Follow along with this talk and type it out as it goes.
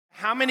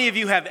How many of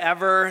you have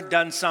ever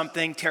done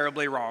something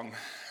terribly wrong?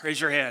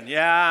 Raise your hand.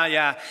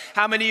 Yeah.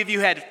 How many of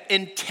you had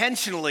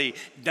intentionally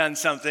done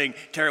something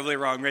terribly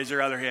wrong? Raise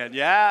your other hand.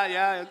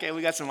 Yeah. Okay,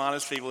 we got some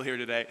honest people here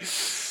today.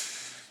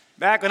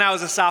 Back when I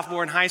was a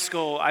sophomore in high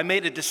school, I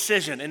made a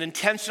decision, an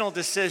intentional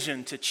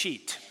decision to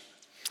cheat.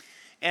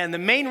 And the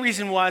main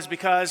reason was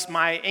because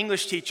my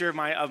English teacher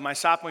of my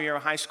sophomore year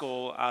of high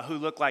school, who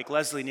looked like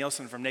Leslie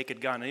Nielsen from Naked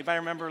Gun. Anybody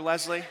remember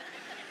Leslie?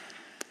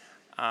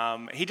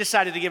 He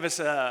decided to give us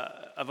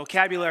a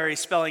vocabulary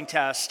spelling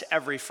test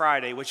every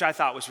Friday, which I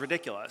thought was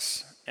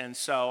ridiculous. And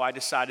so I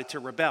decided to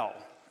rebel,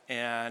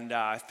 and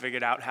I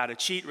figured out how to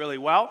cheat really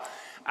well.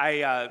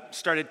 I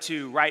started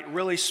to write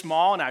really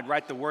small, and I'd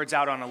write the words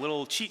out on a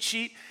little cheat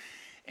sheet,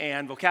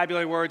 and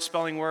vocabulary words,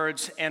 spelling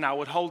words, and I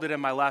would hold it in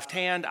my left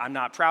hand. I'm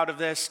not proud of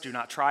this. Do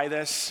not try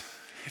this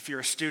if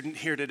you're a student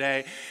here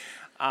today.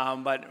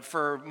 But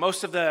for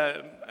most of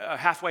the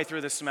halfway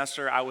through the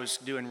semester, I was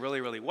doing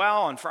really, really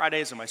well on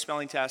Fridays on my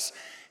spelling tests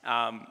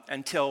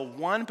until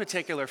one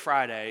particular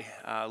Friday,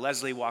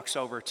 Leslie walks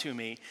over to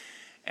me,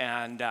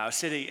 and I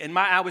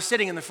was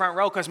sitting in the front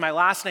row because my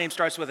last name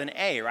starts with an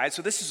A, right?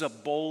 So this is a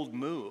bold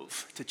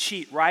move to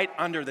cheat right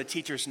under the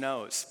teacher's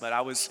nose, but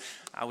I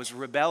was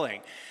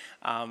rebelling.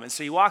 And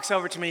so he walks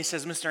over to me and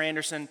says, "Mr.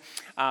 Anderson,"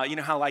 you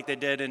know how like they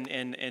did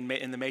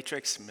in The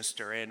Matrix?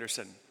 "Mr.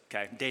 Anderson."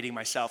 Okay, I'm dating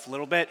myself a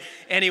little bit.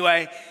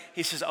 Anyway,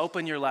 he says,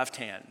 "Open your left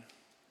hand,"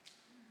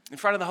 in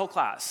front of the whole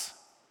class.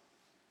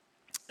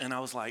 And I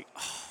was like,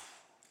 oh.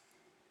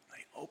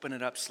 I open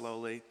it up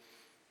slowly,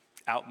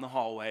 out in the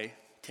hallway,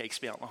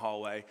 takes me out in the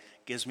hallway,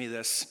 gives me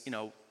this,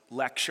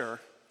 lecture.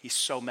 He's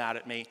so mad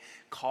at me,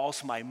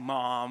 calls my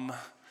mom.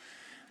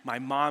 My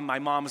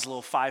mom is a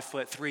little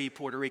 5'3"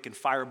 Puerto Rican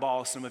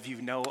fireball. Some of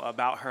you know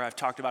about her. I've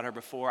talked about her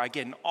before. I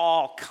get in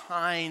all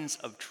kinds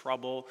of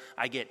trouble.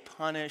 I get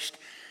punished.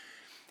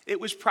 It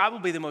was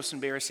probably the most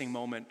embarrassing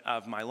moment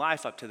of my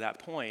life up to that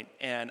point,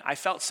 and I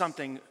felt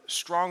something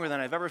stronger than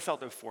I've ever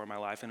felt before in my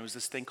life, and it was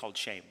this thing called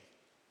shame.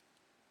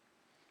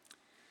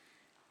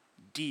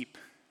 Deep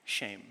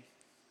shame.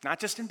 Not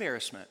just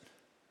embarrassment,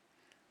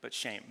 but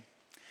shame.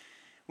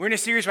 We're in a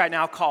series right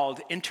now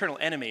called Internal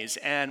Enemies,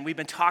 and we've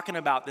been talking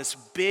about this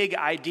big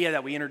idea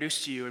that we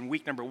introduced to you in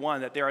week number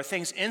 1, that there are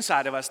things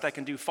inside of us that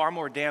can do far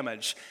more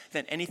damage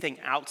than anything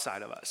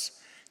outside of us.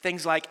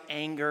 Things like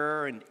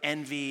anger and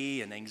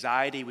envy and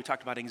anxiety. We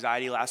talked about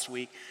anxiety last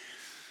week.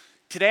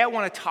 Today I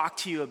want to talk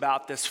to you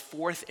about this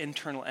fourth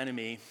internal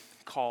enemy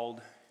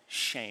called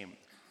shame.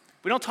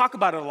 We don't talk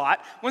about it a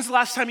lot. When's the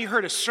last time you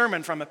heard a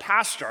sermon from a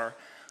pastor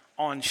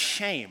on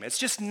shame? It's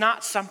just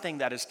not something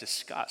that is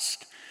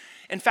discussed.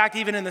 In fact,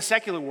 even in the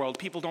secular world,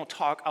 people don't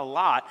talk a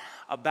lot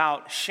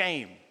about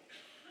shame.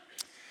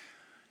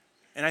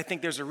 And I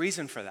think there's a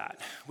reason for that.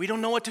 We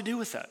don't know what to do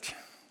with it.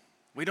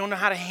 We don't know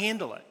how to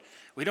handle it.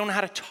 We don't know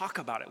how to talk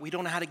about it. We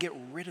don't know how to get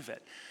rid of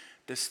it.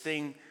 This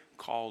thing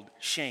called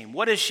shame.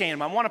 What is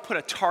shame? I want to put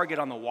a target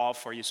on the wall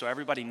for you so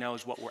everybody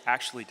knows what we're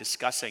actually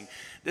discussing.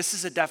 This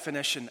is a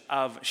definition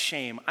of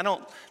shame. I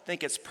don't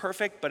think it's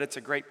perfect, but it's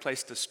a great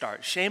place to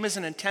start. Shame is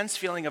an intense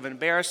feeling of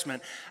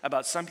embarrassment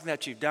about something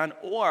that you've done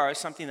or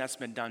something that's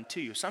been done to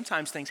you.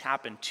 Sometimes things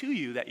happen to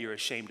you that you're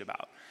ashamed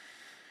about,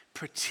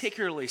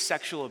 particularly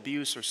sexual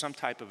abuse or some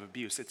type of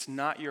abuse. It's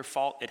not your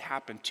fault, it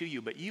happened to you,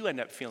 but you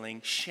end up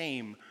feeling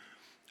shame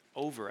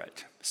over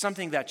it.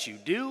 Something that you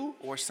do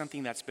or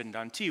something that's been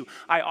done to you.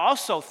 I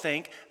also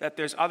think that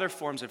there's other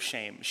forms of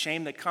shame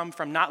that come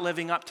from not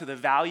living up to the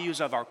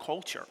values of our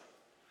culture.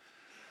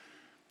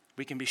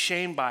 We can be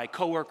shamed by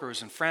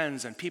coworkers and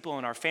friends and people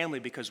in our family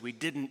because we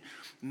didn't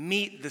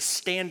meet the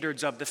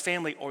standards of the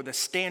family or the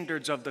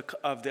standards of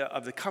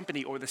the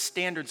company or the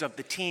standards of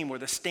the team or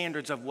the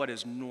standards of what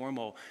is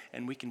normal,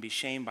 and we can be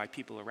shamed by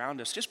people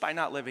around us just by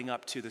not living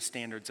up to the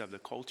standards of the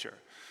culture.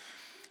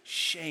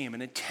 Shame,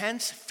 an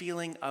intense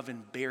feeling of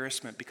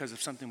embarrassment because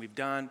of something we've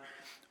done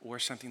or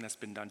something that's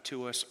been done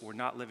to us or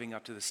not living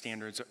up to the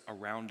standards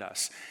around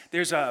us.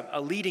 There's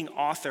a leading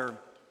author,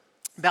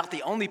 about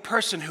the only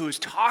person who is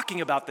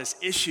talking about this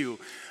issue,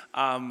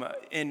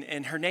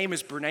 and her name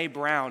is Brené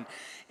Brown,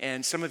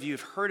 and some of you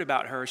have heard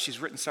about her. She's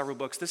written several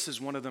books. This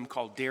is one of them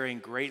called Daring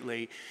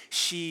Greatly.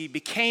 She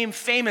became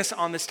famous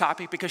on this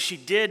topic because she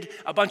did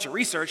a bunch of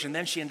research, and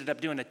then she ended up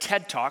doing a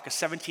TED Talk, a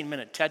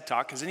 17-minute TED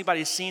Talk. Has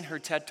anybody seen her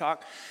TED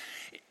Talk?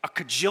 A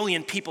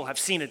cajillion people have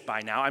seen it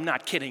by now. I'm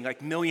not kidding.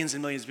 Like millions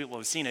and millions of people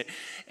have seen it.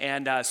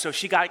 And so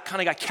she got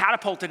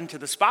catapulted into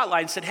the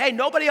spotlight and said, "Hey,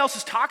 nobody else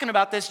is talking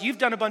about this. You've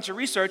done a bunch of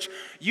research.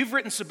 You've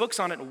written some books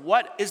on it.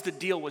 What is the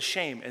deal with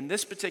shame?" In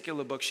this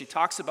particular book, she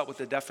talks about what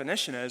the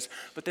definition is,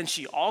 but then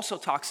she also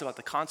talks about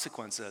the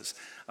consequences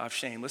of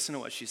shame. Listen to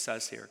what she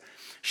says here.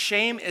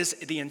 Shame is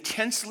the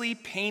intensely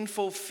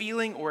painful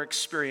feeling or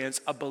experience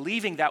of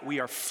believing that we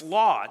are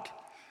flawed,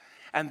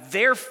 and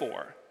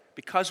therefore,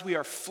 because we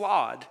are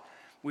flawed,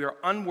 we are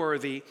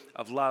unworthy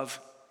of love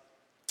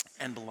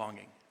and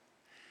belonging.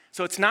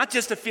 So it's not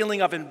just a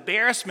feeling of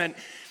embarrassment.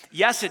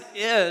 Yes, it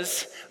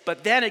is,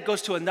 but then it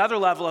goes to another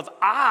level of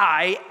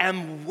I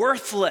am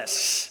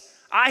worthless.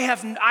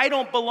 I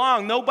don't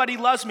belong. Nobody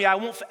loves me. I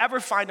won't ever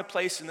find a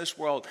place in this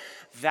world.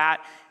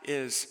 That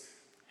is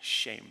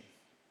shame.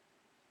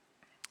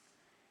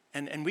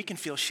 And we can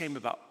feel shame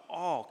about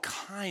all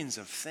kinds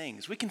of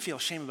things. We can feel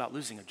shame about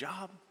losing a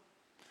job.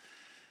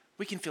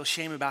 We can feel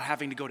shame about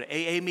having to go to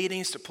AA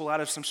meetings to pull out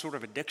of some sort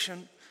of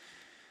addiction.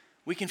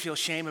 We can feel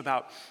shame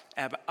about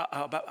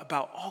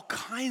all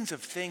kinds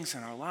of things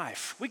in our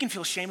life. We can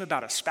feel shame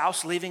about a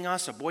spouse leaving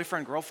us, a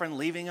boyfriend, girlfriend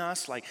leaving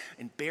us, like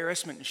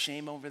embarrassment and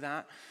shame over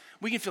that.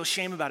 We can feel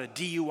shame about a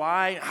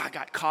DUI. I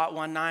got caught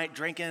one night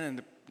drinking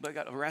and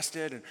got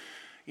arrested. And,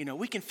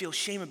 we can feel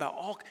shame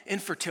about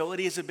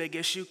infertility is a big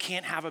issue.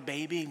 Can't have a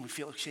baby, and we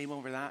feel shame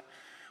over that.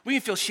 We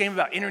can feel shame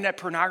about internet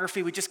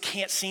pornography. We just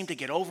can't seem to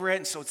get over it,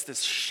 and so it's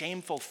this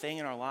shameful thing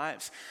in our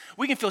lives.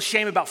 We can feel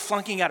shame about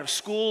flunking out of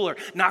school or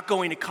not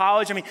going to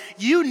college. I mean,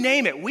 you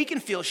name it. We can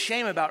feel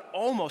shame about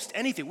almost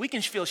anything. We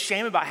can feel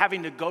shame about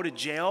having to go to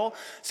jail.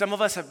 Some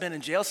of us have been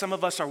in jail. Some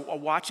of us are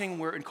watching.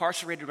 We're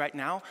incarcerated right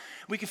now.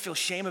 We can feel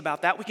shame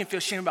about that. We can feel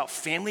shame about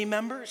family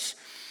members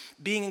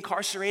being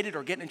incarcerated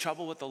or getting in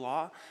trouble with the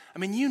law. I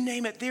mean, you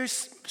name it.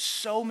 There's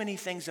so many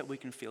things that we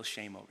can feel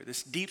shame over.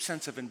 This deep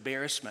sense of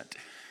embarrassment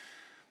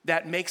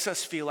that makes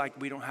us feel like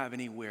we don't have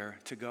anywhere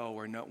to go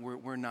or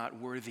we're not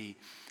worthy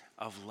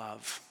of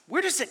love.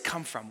 Where does it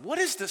come from? What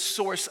is the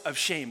source of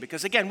shame?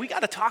 Because again, we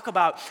got to talk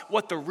about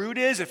what the root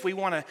is if we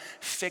want to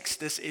fix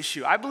this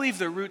issue. I believe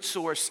the root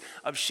source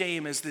of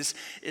shame is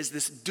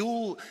this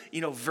dual,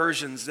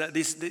 versions,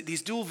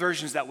 these dual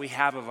versions that we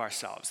have of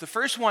ourselves. The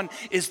first one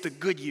is the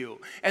good you.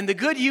 And the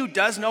good you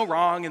does no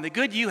wrong, and the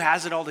good you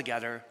has it all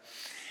together.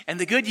 And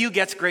the good you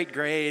gets great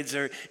grades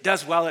or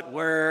does well at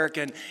work,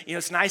 and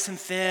it's nice and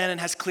thin and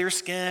has clear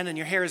skin, and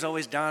your hair is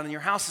always done and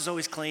your house is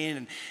always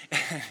clean,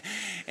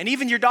 and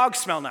even your dogs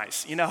smell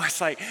nice.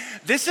 It's like,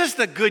 this is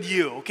the good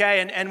you,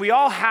 okay? And we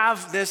all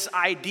have this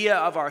idea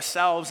of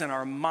ourselves in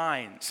our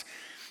minds.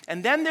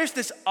 And then there's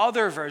this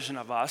other version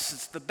of us.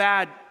 It's the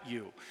bad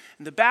you.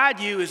 And the bad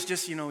you is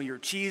just, your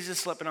cheese is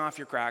slipping off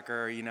your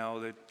cracker,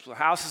 the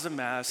house is a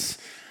mess.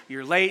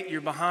 You're late,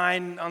 you're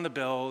behind on the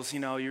bills,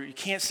 you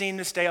can't seem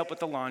to stay up with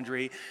the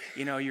laundry,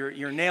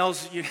 your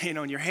nails,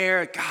 and your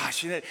hair,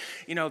 gosh,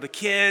 the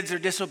kids are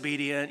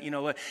disobedient,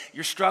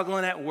 you're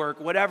struggling at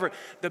work, whatever.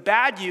 The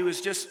bad you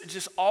is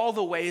just all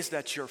the ways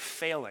that you're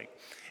failing.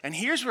 And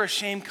here's where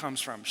shame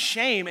comes from.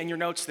 Shame, in your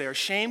notes there,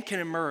 shame can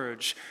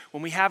emerge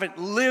when we haven't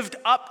lived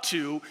up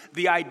to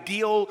the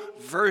ideal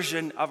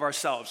version of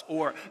ourselves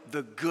or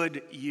the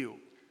good you.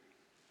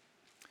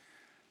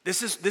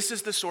 This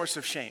is the source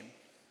of shame.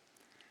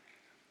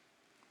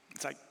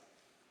 It's like,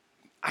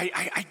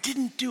 I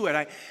didn't do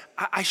it.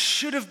 I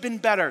should have been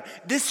better.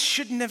 This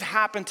shouldn't have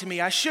happened to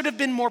me. I should have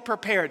been more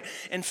prepared.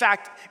 In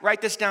fact, write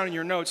this down in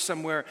your notes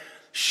somewhere.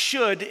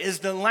 Should is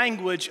the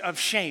language of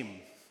shame.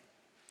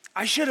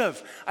 I should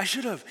have.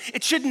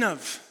 It shouldn't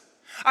have.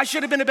 I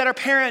should have been a better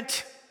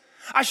parent.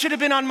 I should have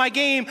been on my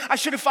game. I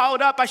should have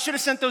followed up. I should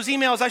have sent those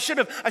emails. I should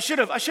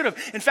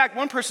have. In fact,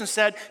 one person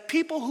said,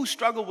 people who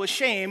struggle with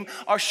shame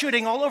are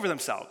shooting all over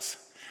themselves.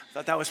 I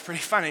thought that was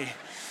pretty funny.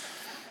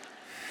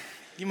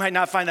 You might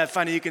not find that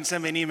funny. You can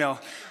send me an email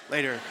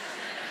later.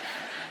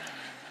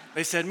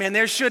 They said, man,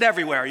 there's should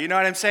everywhere. You know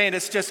what I'm saying?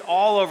 It's just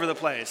all over the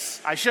place.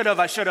 I should have.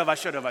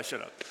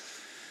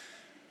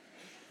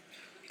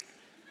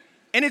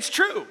 And it's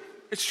true.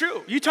 It's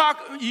true.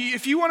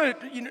 If you want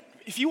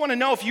to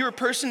know if you're a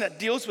person that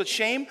deals with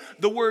shame,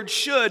 the word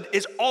should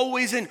is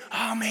always in,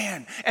 oh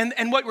man.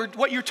 And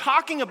what you're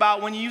talking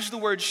about when you use the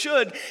word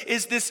should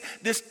is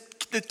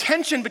the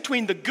tension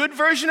between the good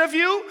version of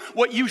you,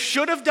 what you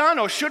should have done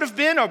or should have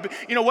been, or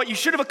what you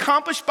should have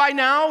accomplished by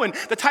now, and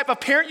the type of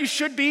parent you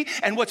should be,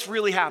 and what's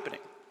really happening.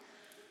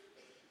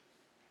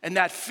 And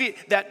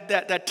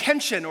that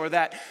tension or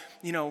that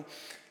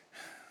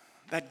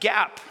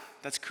gap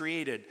that's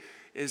created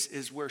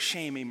is where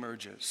shame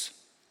emerges.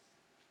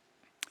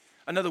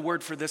 Another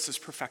word for this is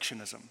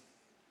perfectionism.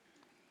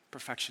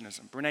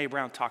 Perfectionism. Brené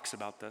Brown talks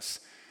about this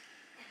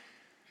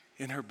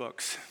in her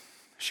books.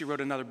 She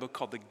wrote another book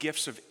called The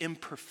Gifts of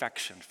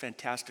Imperfection.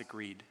 Fantastic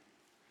read.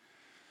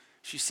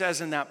 She says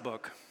in that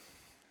book,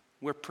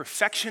 where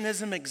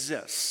perfectionism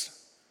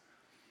exists,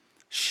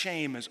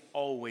 shame is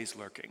always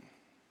lurking.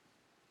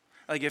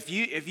 Like if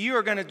you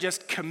are going to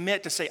just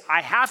commit to say,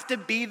 I have to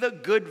be the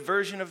good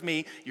version of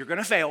me, you're going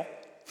to fail.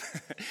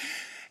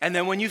 And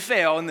then when you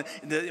fail, and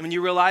when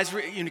you realize,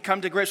 you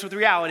come to grips with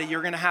reality,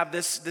 you're going to have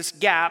this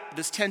gap,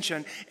 this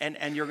tension,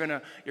 and you're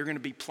going to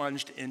be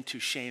plunged into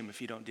shame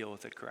if you don't deal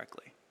with it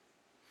correctly.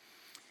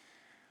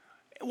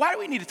 Why do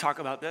we need to talk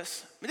about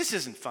this? I mean, this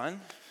isn't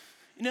fun.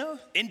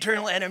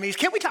 Internal enemies.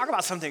 Can't we talk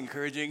about something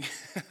encouraging?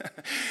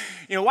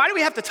 Why do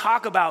we have to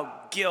talk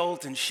about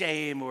guilt and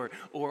shame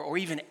or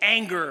even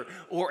anger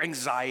or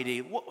anxiety?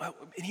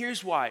 And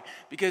here's why.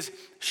 Because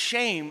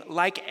shame,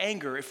 like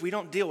anger, if we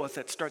don't deal with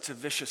it, starts a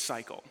vicious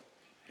cycle.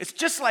 It's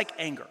just like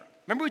anger.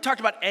 Remember we talked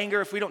about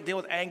anger. If we don't deal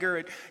with anger,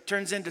 it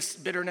turns into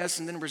bitterness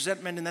and then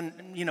resentment and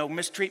then,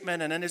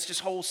 mistreatment, and then it's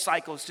just whole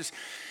cycle.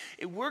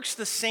 It works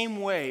the same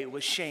way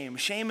with shame.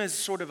 Shame is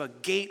sort of a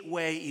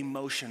gateway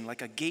emotion,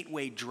 like a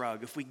gateway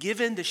drug. If we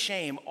give in to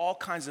shame, all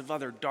kinds of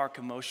other dark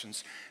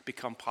emotions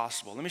become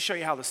possible. Let me show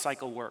you how the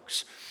cycle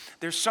works.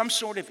 There's some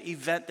sort of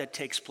event that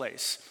takes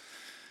place.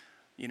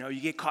 You know,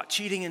 you get caught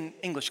cheating in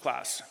English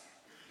class.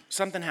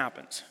 Something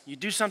happens. You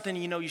do something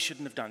you know you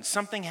shouldn't have done.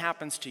 Something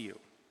happens to you.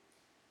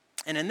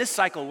 And in this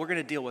cycle, we're going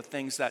to deal with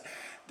things that,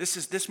 this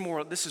is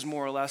more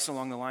or less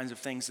along the lines of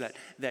things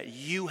that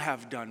you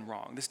have done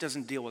wrong. This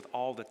doesn't deal with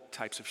all the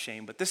types of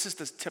shame, but this is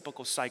the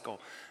typical cycle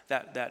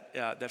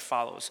that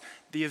follows.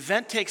 The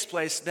event takes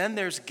place, then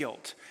there's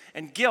guilt.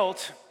 And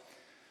guilt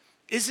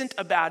isn't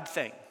a bad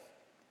thing.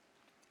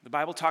 The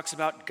Bible talks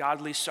about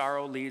godly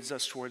sorrow leads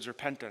us towards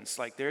repentance.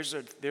 Like there's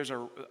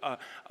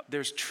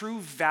true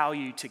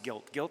value to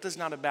guilt. Guilt is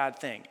not a bad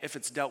thing if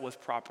it's dealt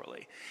with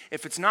properly.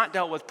 If it's not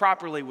dealt with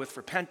properly with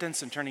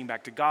repentance and turning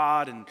back to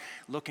God and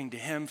looking to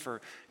Him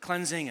for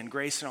cleansing and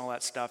grace and all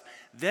that stuff,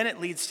 then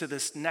it leads to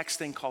this next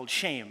thing called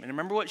shame. And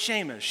remember what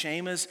shame is.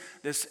 Shame is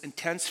this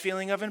intense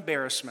feeling of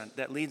embarrassment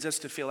that leads us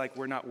to feel like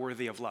we're not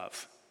worthy of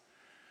love.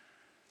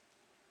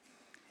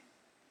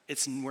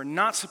 We're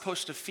not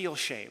supposed to feel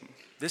shame.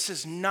 This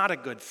is not a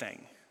good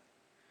thing.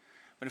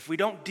 But if we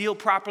don't deal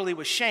properly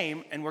with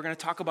shame, and we're going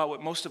to talk about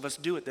what most of us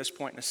do at this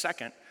point in a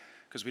second,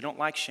 because we don't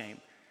like shame,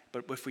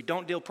 but if we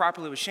don't deal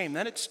properly with shame,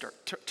 then it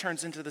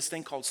turns into this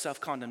thing called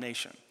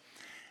self-condemnation.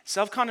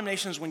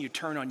 Self-condemnation is when you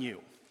turn on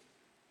you.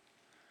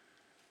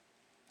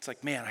 It's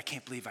like, man, I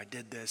can't believe I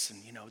did this,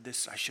 and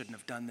this, I shouldn't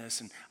have done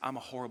this, and I'm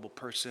a horrible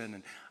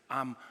person,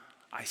 and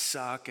I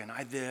suck, and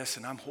I this,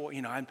 and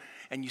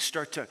and you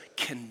start to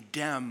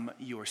condemn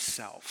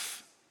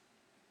yourself.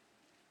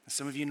 And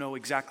some of you know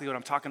exactly what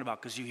I'm talking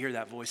about because you hear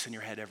that voice in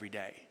your head every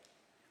day.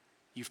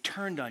 You've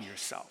turned on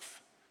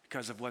yourself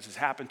because of what has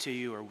happened to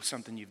you or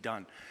something you've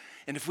done.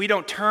 And if we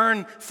don't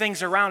turn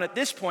things around at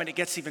this point, it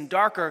gets even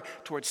darker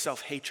towards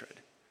self-hatred,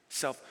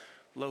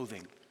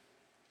 self-loathing.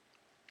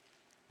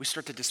 We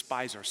start to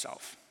despise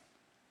ourselves.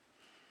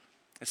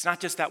 It's not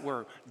just that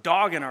we're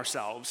dogging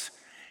ourselves.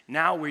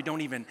 Now we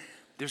don't even,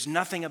 there's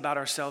nothing about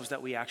ourselves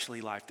that we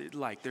actually like.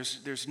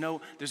 There's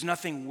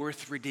nothing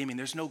worth redeeming.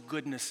 There's no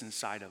goodness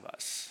inside of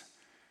us.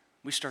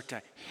 We start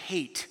to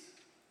hate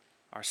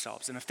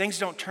ourselves. And if things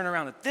don't turn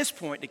around at this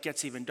point, it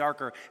gets even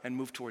darker and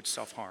move towards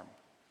self-harm.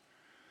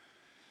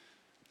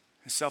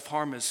 And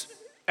self-harm is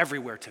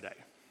everywhere today.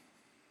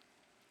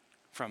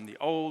 From the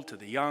old to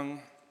the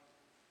young.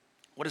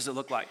 What does it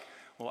look like?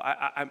 Well,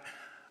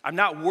 I'm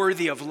not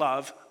worthy of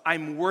love.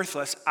 I'm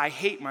worthless. I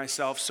hate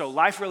myself. So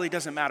life really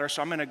doesn't matter.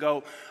 So I'm going to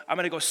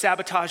go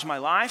sabotage my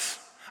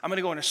life. I'm going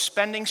to go on a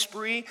spending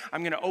spree.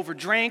 I'm going to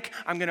overdrink.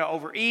 I'm going to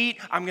overeat.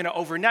 I'm going to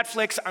over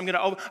Netflix. I'm going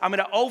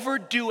to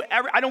overdo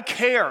I don't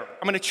care.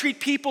 I'm going to treat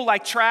people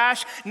like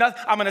trash.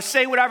 I'm going to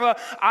say whatever.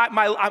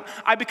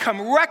 I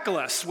become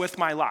reckless with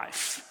my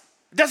life.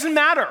 It doesn't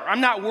matter.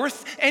 I'm not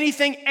worth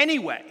anything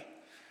anyway.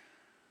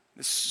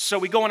 So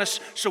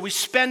we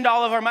spend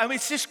all of our money.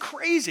 It's just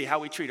crazy how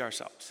we treat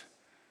ourselves.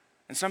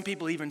 And some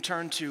people even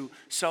turn to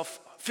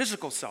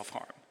physical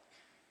self-harm.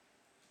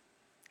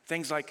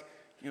 Things like,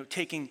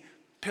 taking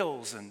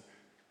pills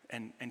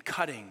and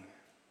cutting.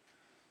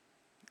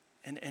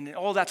 And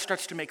all that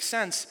starts to make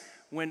sense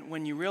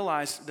when you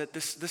realize that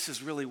this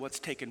is really what's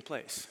taken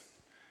place.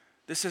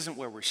 This isn't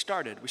where we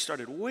started. We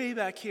started way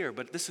back here,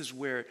 but this is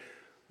where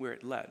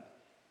it led.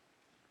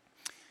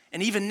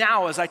 And even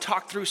now, as I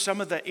talk through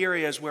some of the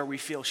areas where we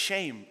feel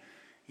shame,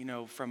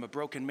 from a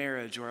broken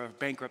marriage or a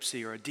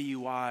bankruptcy or a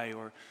DUI,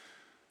 or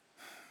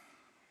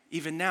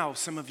even now,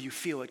 some of you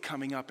feel it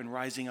coming up and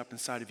rising up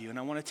inside of you. And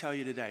I want to tell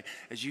you today,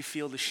 as you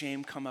feel the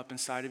shame come up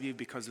inside of you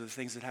because of the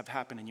things that have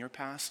happened in your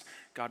past,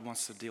 God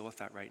wants to deal with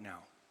that right now.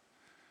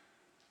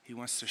 He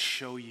wants to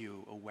show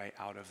you a way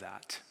out of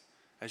that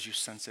as you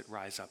sense it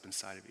rise up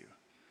inside of you.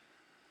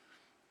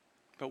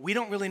 But we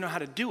don't really know how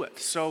to do it.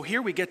 So here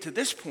we get to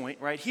this point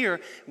right here.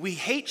 We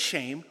hate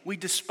shame. We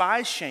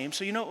despise shame.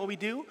 So you know what we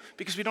do?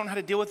 Because we don't know how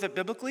to deal with it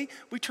biblically,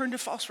 we turn to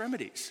false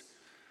remedies.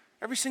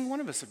 Every single one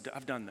of us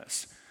have done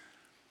this.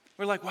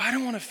 We're like, well, I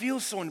don't want to feel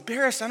so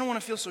embarrassed. I don't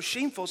want to feel so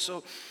shameful.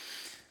 So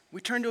we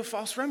turn to a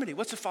false remedy.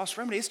 What's a false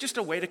remedy? It's just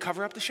a way to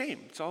cover up the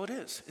shame. That's all it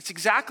is. It's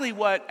exactly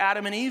what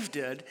Adam and Eve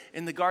did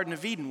in the Garden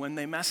of Eden when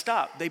they messed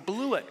up. They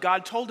blew it.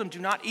 God told them, do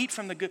not eat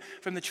from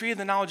the tree of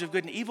the knowledge of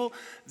good and evil.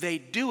 They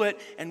do it,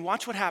 and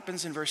watch what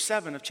happens in verse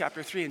 7 of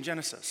chapter 3 in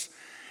Genesis.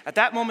 At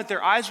that moment,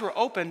 their eyes were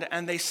opened,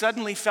 and they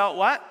suddenly felt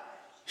what?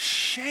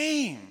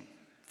 Shame.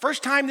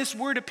 First time this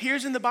word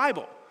appears in the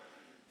Bible.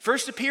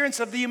 First appearance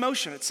of the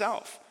emotion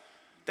itself.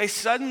 They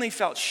suddenly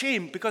felt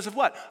shame because of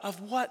what?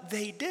 Of what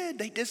they did.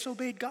 They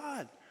disobeyed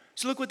God.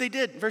 So look what they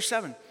did, verse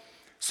 7.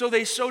 So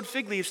they sewed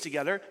fig leaves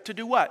together to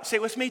do what? Say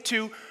it with me,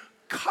 to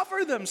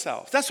cover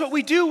themselves. That's what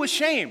we do with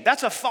shame.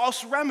 That's a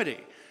false remedy.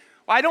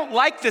 Well, I don't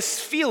like this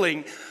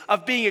feeling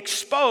of being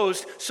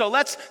exposed, so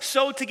let's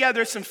sew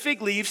together some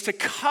fig leaves to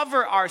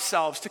cover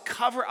ourselves, to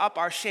cover up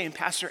our shame.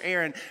 Pastor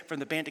Aaron from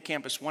the Bandit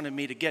campus wanted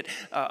me to get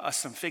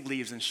some fig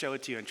leaves and show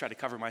it to you and try to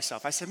cover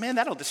myself. I said, man,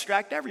 that'll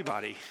distract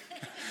everybody.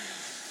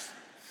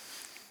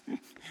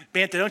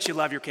 Banta, don't you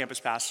love your campus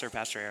pastor,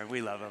 Pastor Aaron?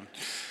 We love him.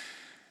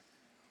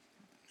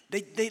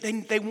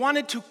 They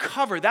wanted to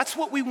cover. That's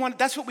what we want.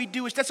 That's what we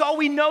do. That's all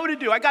we know to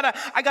do.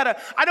 I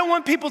don't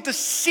want people to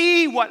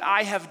see what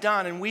I have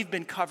done, and we've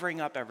been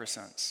covering up ever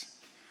since.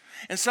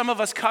 And some of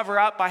us cover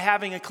up by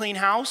having a clean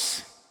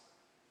house.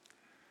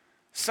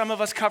 Some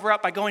of us cover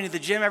up by going to the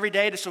gym every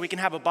day so we can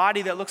have a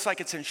body that looks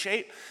like it's in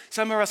shape.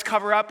 Some of us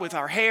cover up with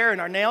our hair and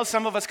our nails.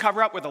 Some of us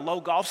cover up with a low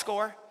golf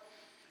score.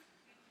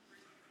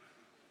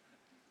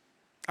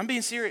 I'm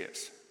being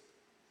serious.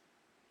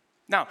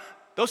 Now,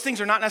 those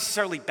things are not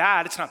necessarily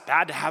bad. It's not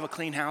bad to have a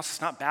clean house. It's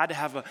not bad to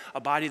have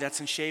a body that's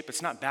in shape.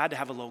 It's not bad to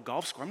have a low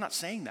golf score. I'm not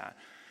saying that.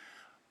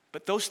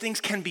 But those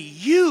things can be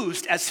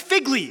used as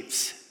fig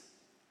leaves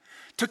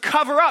to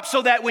cover up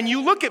so that when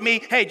you look at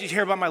me, hey, did you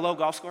hear about my low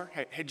golf score?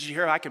 Hey, did you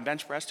hear I can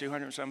bench press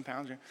 207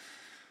 pounds?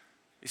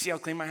 You see how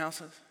clean my house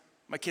is?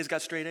 My kids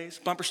got straight A's.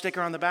 Bumper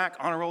sticker on the back,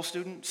 honor roll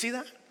student. See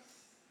that?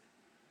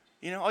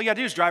 You know, all you got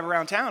to do is drive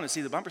around town and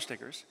see the bumper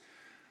stickers.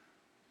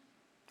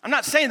 I'm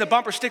not saying the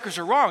bumper stickers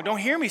are wrong. Don't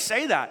hear me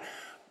say that.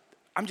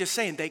 I'm just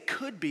saying they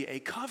could be a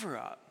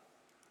cover-up.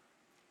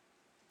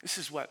 This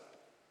is what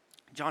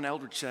John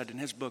Eldredge said in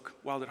his book,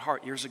 Wild at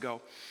Heart, years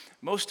ago.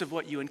 Most of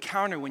what you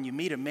encounter when you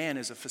meet a man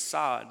is a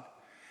facade,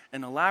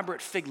 an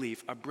elaborate fig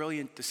leaf, a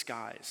brilliant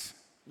disguise.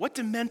 What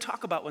do men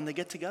talk about when they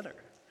get together?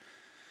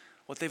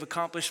 What they've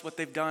accomplished, what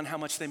they've done, how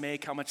much they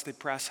make, how much they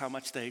press, how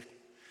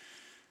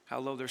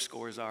low their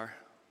scores are.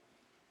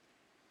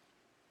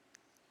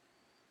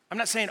 I'm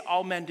not saying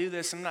all men do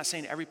this. I'm not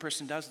saying every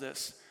person does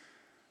this.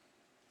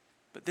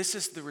 But this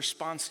is the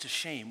response to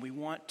shame. We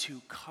want to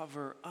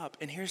cover up.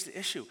 And here's the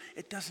issue.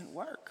 It doesn't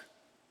work.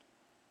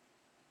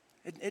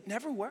 It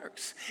never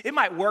works. It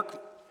might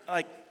work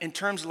like in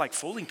terms of like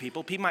fooling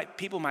people.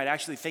 People might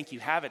actually think you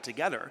have it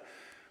together,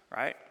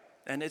 right?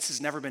 And this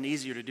has never been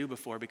easier to do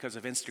before because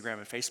of Instagram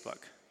and Facebook.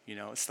 You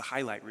know, it's the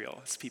highlight reel.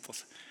 It's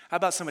people's. How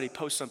about somebody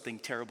post something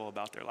terrible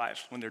about their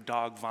life when their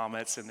dog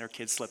vomits and their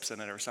kid slips in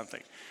it or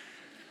something?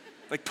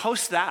 Like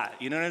post that,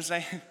 you know what I'm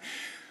saying?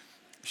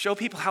 Show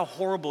people how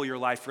horrible your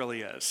life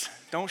really is.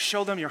 Don't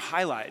show them your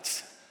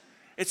highlights.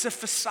 It's a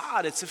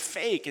facade, it's a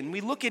fake, and we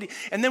look at it,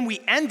 and then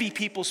we envy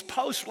people's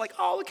posts. We're like,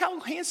 oh, look how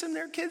handsome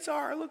their kids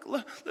are. Look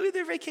at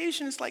their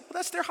vacation. It's like, well,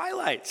 that's their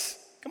highlights.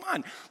 Come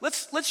on,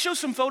 let's show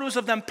some photos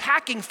of them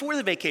packing for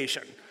the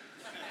vacation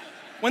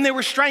when they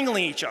were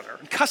strangling each other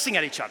and cussing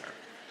at each other.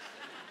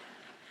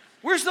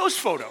 Where's those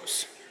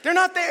photos? They're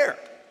not there,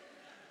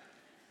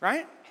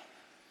 right?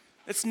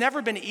 It's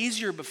never been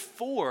easier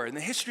before in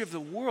the history of the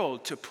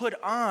world to put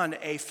on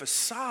a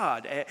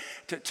facade,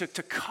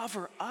 to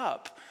cover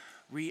up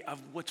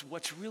of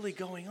what's really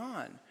going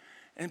on.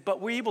 But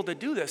we're able to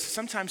do this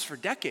sometimes for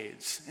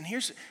decades.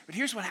 But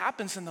here's what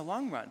happens in the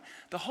long run.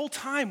 The whole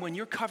time when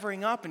you're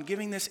covering up and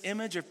giving this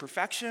image of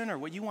perfection or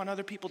what you want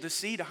other people to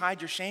see to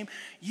hide your shame,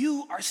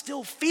 you are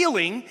still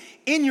feeling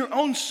in your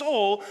own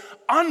soul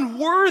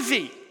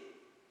unworthy.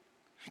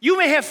 You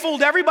may have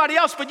fooled everybody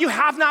else, but you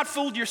have not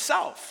fooled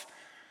yourself.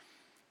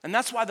 And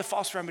that's why the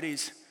false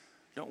remedies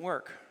don't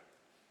work.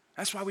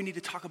 That's why we need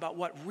to talk about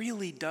what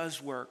really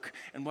does work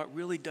and what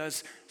really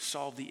does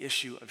solve the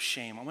issue of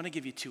shame. I want to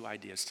give you 2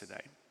 ideas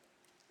today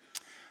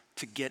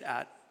to get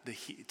at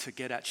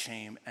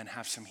shame and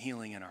have some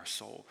healing in our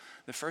soul.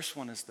 The first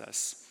one is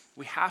this.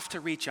 We have to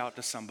reach out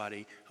to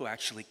somebody who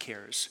actually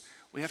cares.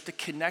 We have to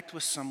connect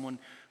with someone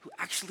who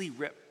actually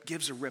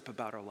gives a rip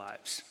about our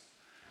lives.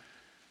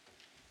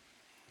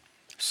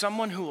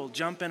 Someone who will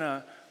jump in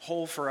a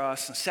hole for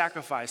us and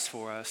sacrifice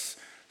for us.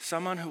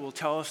 Someone who will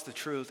tell us the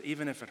truth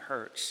even if it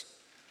hurts.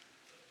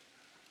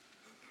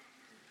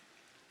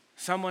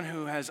 Someone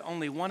who has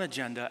only one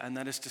agenda, and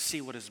that is to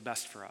see what is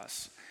best for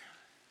us.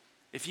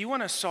 If you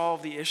want to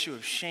solve the issue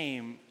of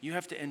shame, you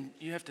have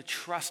to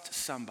trust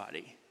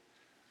somebody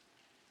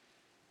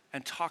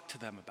and talk to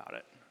them about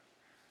it.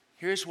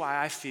 Here's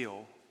why I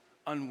feel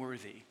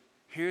unworthy.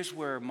 Here's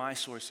where my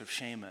source of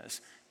shame is.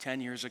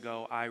 10 years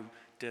ago, I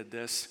did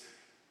this.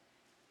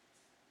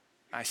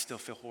 I still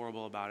feel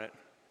horrible about it,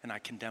 and I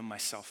condemn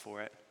myself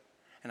for it,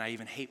 and I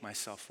even hate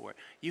myself for it.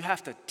 You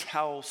have to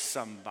tell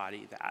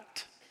somebody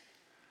that.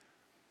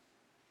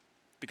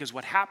 Because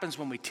what happens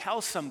when we tell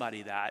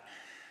somebody that,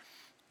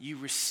 you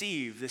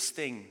receive this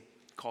thing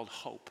called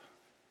hope.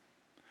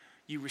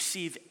 You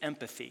receive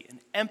empathy, and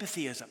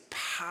empathy is a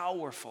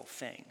powerful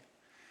thing.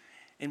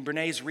 In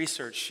Brené's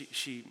research,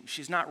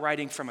 she's not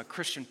writing from a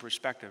Christian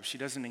perspective. She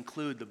doesn't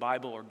include the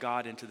Bible or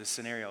God into the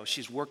scenario.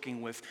 She's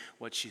working with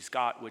what she's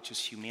got, which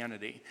is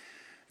humanity.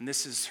 And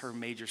this is her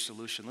major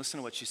solution. Listen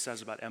to what she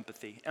says about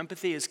empathy.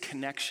 Empathy is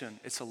connection.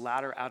 It's a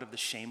ladder out of the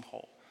shame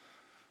hole.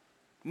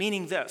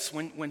 Meaning this,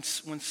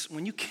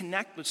 when you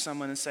connect with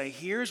someone and say,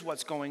 here's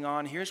what's going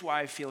on, here's why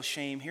I feel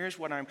shame, here's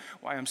why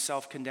I'm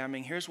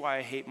self-condemning, here's why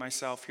I hate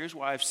myself, here's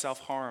why I've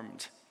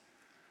self-harmed.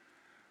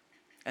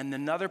 And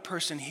another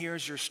person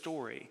hears your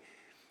story,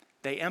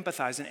 they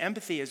empathize. And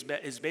empathy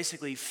is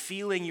basically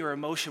feeling your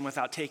emotion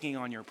without taking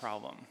on your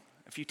problem.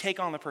 If you take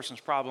on the person's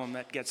problem,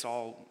 that gets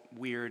all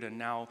weird, and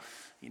now,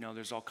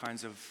 there's all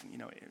kinds of,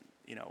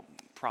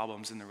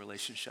 problems in the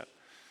relationship.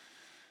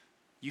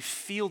 You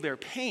feel their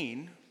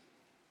pain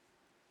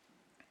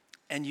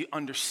and you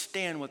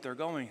understand what they're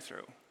going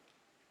through.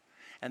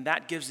 And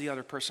that gives the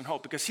other person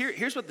hope. Because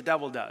here's what the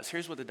devil does.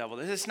 Here's what the devil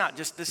does. This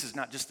is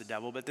not just the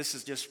devil, but this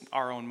is just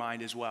our own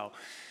mind as well.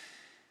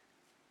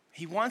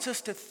 He wants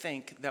us to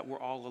think that we're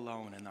all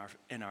alone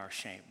in our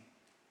shame.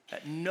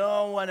 That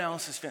no one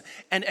else is feeling.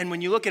 And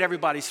when you look at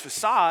everybody's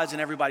facades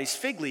and everybody's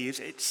fig leaves,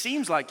 it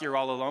seems like you're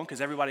all alone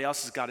because everybody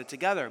else has got it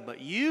together.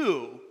 But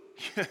you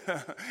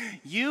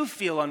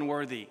feel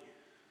unworthy.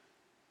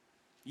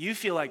 You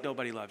feel like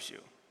nobody loves you.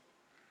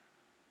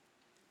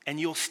 And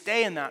you'll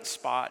stay in that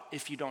spot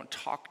if you don't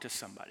talk to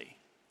somebody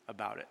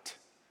about it.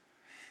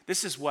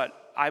 This is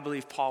what I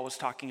believe Paul was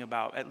talking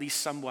about, at least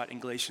somewhat, in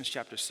Galatians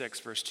chapter 6,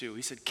 verse 2.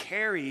 He said,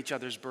 carry each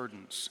other's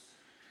burdens.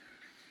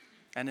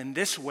 And in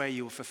this way,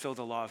 you will fulfill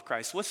the law of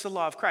Christ. What's the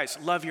law of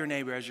Christ? Love your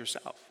neighbor as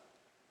yourself.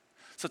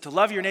 So to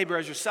love your neighbor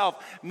as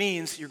yourself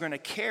means you're going to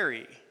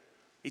carry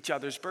each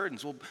other's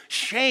burdens. Well,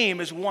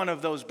 shame is one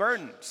of those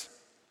burdens.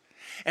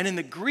 And in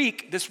the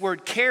Greek, this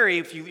word carry,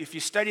 if you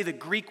study the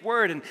Greek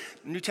word, and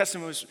the New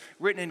Testament was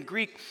written in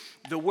Greek,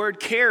 the word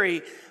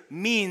carry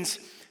means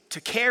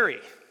to carry.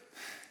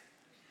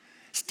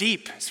 It's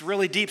deep. It's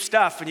really deep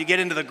stuff when you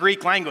get into the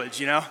Greek language,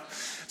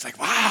 It's like,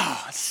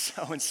 wow, it's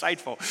so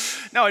insightful.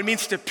 No, it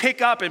means to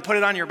pick up and put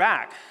it on your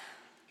back.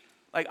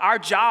 Like our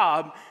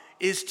job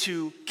is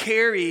to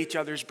carry each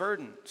other's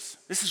burdens.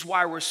 This is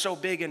why we're so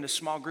big into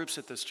small groups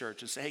at this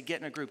church and say, hey,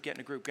 get in a group,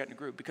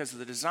 because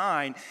the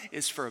design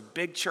is for a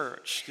big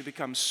church to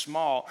become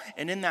small.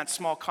 And in that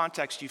small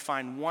context, you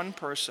find one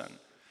person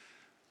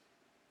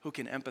who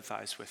can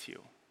empathize with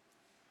you.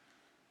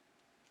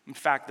 In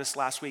fact, this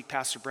last week,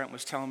 Pastor Brent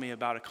was telling me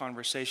about a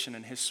conversation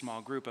in his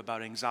small group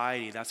about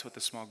anxiety. That's what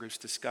the small groups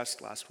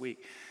discussed last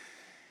week.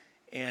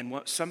 And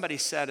what somebody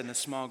said in the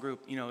small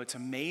group, it's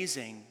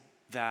amazing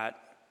that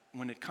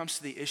when it comes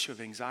to the issue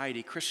of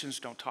anxiety, Christians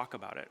don't talk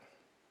about it.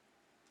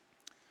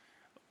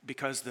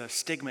 Because the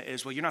stigma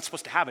is, well, you're not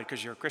supposed to have it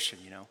because you're a Christian,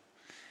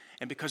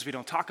 And because we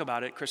don't talk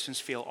about it, Christians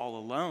feel all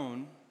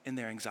alone in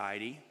their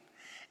anxiety.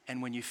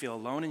 And when you feel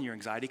alone in your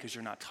anxiety because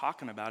you're not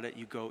talking about it,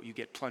 you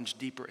get plunged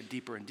deeper and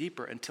deeper and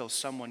deeper until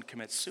someone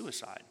commits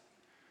suicide.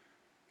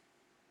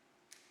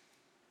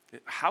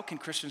 How can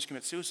Christians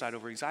commit suicide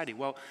over anxiety?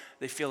 Well,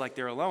 they feel like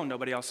they're alone.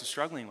 Nobody else is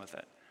struggling with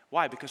it.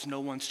 Why? Because no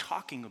one's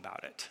talking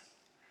about it.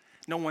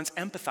 No one's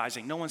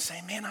empathizing. No one's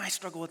saying, man, I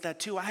struggle with that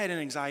too. I had an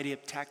anxiety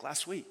attack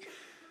last week.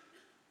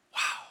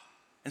 Wow.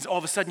 And so all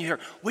of a sudden you hear,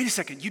 wait a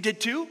second, you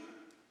did too?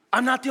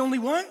 I'm not the only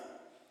one?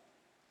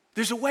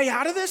 There's a way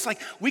out of this?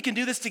 Like, we can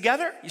do this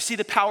together? You see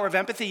the power of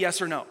empathy,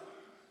 yes or no?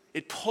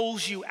 It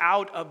pulls you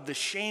out of the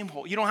shame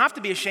hole. You don't have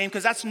to be ashamed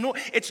because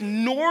it's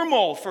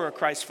normal for a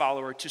Christ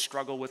follower to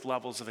struggle with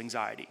levels of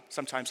anxiety,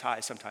 sometimes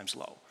high, sometimes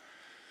low.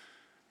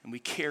 And we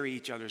carry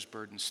each other's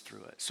burdens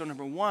through it. So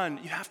number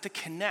one, you have to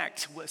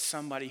connect with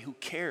somebody who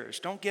cares.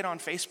 Don't get on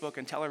Facebook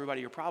and tell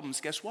everybody your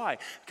problems. Guess why?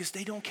 Because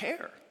they don't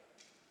care.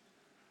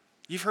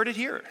 You've heard it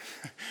here.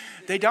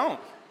 They don't.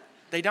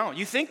 They don't.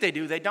 You think they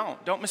do, they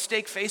don't. Don't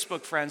mistake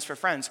Facebook friends for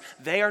friends.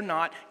 They are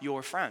not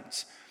your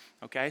friends.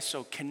 Okay,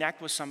 so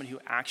connect with somebody who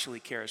actually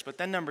cares. But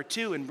then number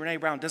two, and Brene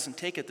Brown doesn't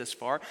take it this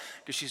far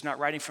because she's not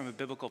writing from a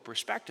biblical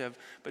perspective,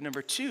 but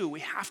number two,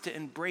 we have to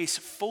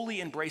fully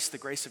embrace the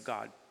grace of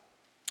God.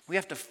 We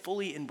have to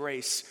fully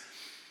embrace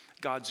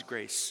God's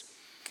grace.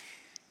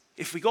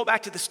 If we go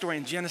back to the story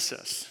in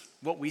Genesis,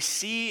 what we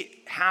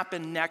see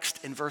happen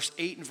next in verse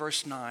 8 and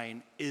verse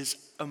 9 is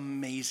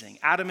amazing.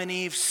 Adam and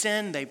Eve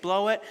sin, they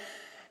blow it.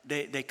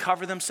 They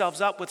cover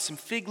themselves up with some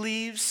fig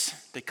leaves.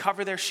 They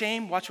cover their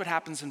shame. Watch what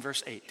happens in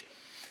verse 8.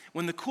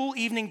 When the cool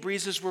evening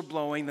breezes were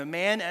blowing, the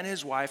man and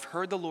his wife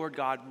heard the Lord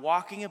God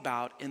walking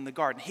about in the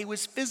garden. He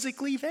was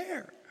physically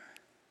there.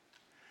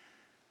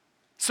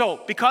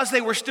 So, because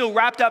they were still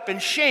wrapped up in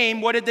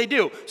shame, what did they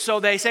do? So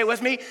they, say it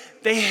with me,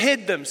 they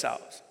hid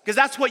themselves. Because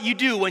that's what you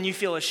do when you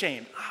feel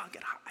ashamed. Oh, I'm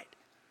going to hide.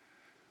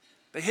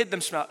 They hid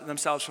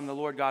themselves from the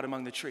Lord God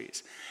among the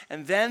trees.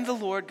 And then the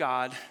Lord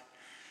God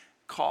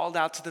called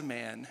out to the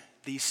man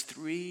these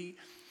three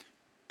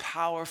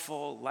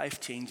powerful,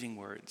 life-changing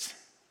words.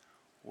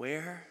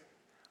 Where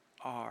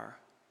are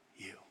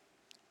you?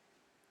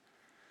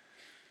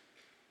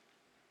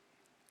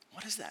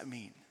 What does that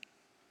mean?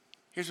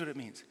 Here's what it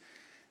means.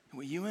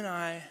 When you and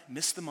I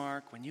miss the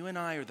mark, when you and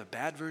I are the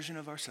bad version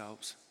of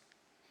ourselves,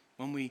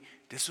 when we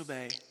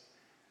disobey,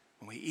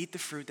 when we eat the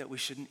fruit that we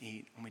shouldn't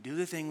eat, when we do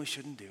the thing we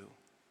shouldn't do,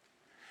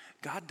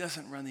 God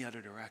doesn't run the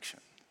other direction.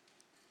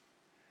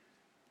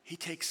 He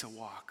takes a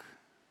walk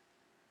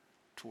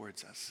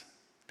towards us.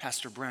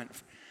 Pastor Brent,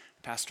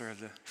 pastor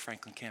of the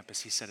Franklin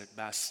campus, he said it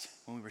best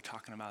when we were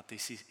talking about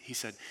this. He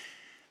said,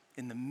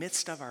 in the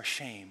midst of our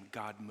shame,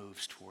 God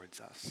moves towards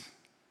us.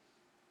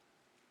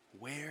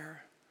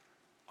 Where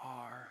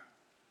are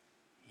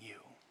you?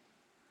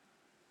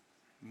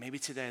 Maybe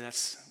today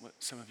that's what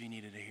some of you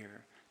needed to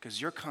hear.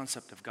 Because your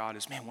concept of God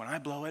is, man, when I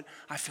blow it,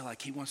 I feel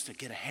like he wants to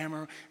get a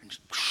hammer and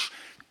just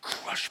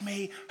crush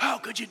me. How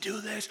could you do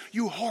this?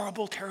 You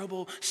horrible,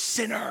 terrible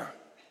sinner.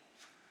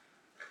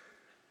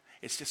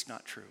 It's just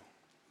not true.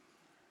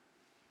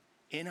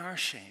 In our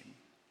shame,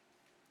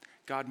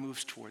 God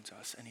moves towards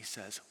us and he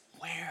says,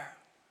 where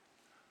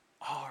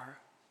are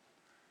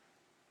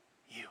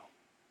you?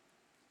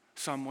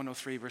 Psalm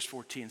 103 verse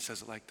 14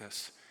 says it like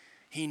this.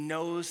 He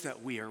knows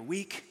that we are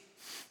weak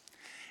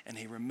and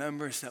he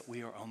remembers that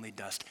we are only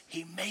dust.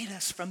 He made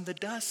us from the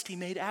dust. He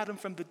made Adam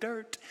from the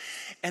dirt.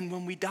 And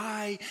when we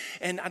die,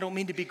 and I don't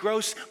mean to be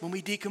gross, when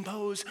we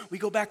decompose, we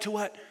go back to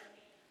what?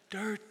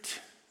 Dirt.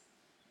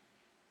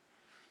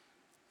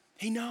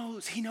 He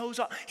knows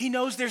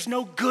there's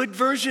no good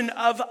version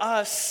of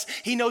us.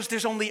 He knows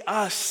there's only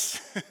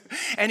us.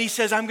 And he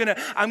says, I'm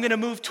gonna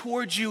move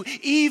towards you,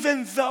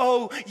 even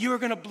though you're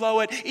gonna blow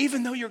it,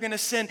 even though you're gonna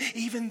sin,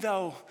 even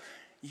though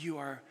you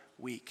are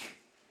weak.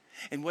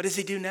 And what does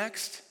he do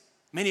next?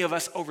 Many of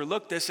us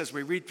overlook this as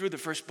we read through the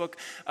first book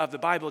of the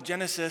Bible,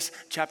 Genesis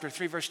chapter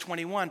 3, verse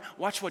 21.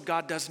 Watch what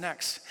God does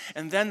next.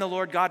 And then the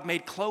Lord God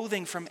made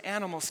clothing from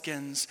animal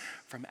skins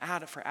for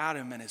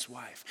Adam and his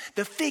wife.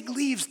 The fig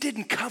leaves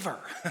didn't cover.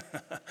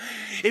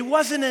 It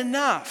wasn't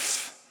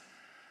enough.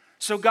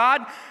 So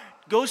God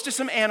goes to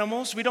some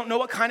animals. We don't know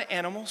what kind of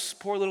animals,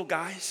 poor little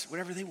guys,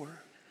 whatever they were.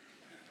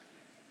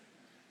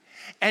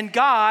 And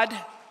God,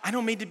 I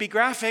don't mean to be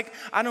graphic.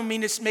 I don't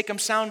mean to make him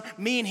sound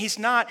mean. He's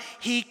not.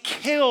 He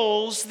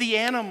kills the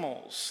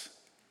animals.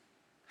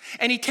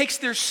 And he takes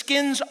their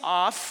skins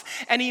off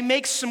and he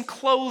makes some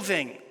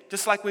clothing,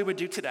 just like we would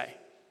do today,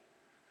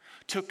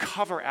 to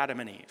cover Adam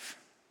and Eve.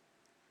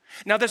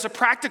 Now, there's a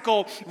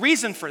practical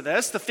reason for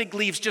this. The fig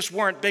leaves just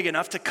weren't big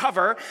enough to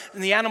cover,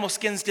 and the animal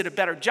skins did a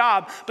better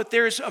job, but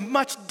there's a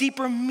much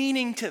deeper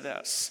meaning to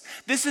this.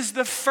 This is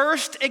the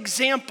first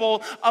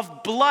example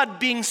of blood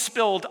being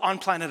spilled on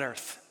planet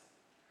Earth.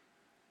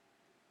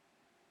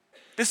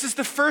 This is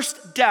the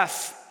first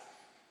death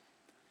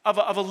of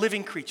a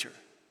living creature.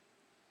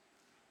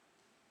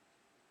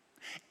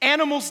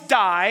 Animals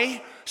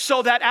die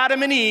so that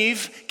Adam and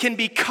Eve can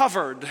be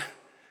covered.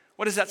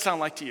 What does that sound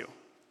like to you?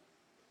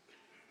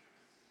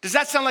 Does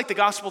that sound like the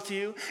gospel to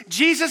you?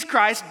 Jesus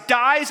Christ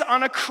dies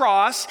on a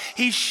cross.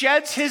 He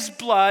sheds his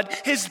blood.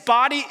 His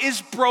body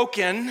is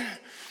broken.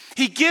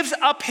 He gives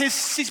up his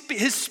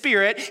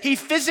spirit. He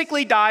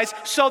physically dies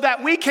so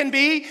that we can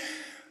be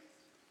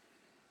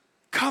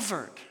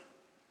covered.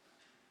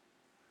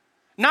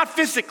 Not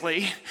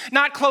physically,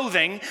 not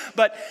clothing,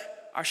 but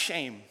our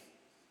shame.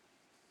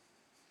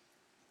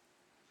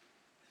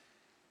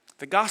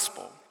 The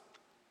gospel,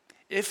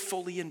 if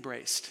fully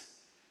embraced,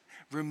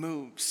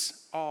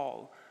 removes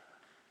all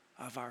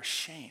of our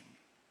shame.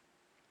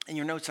 In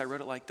your notes, I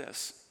wrote it like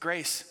this: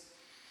 grace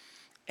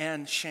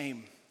and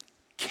shame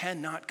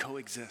cannot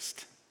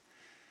coexist.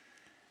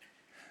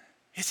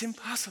 It's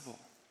impossible.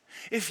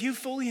 If you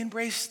fully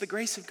embrace the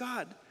grace of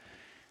God,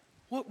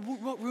 what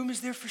room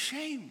is there for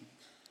shame?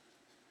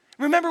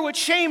 Remember what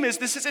shame is.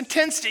 This is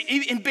intense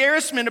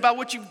embarrassment about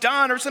what you've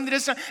done or something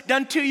that's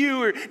done to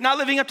you or not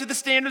living up to the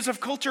standards of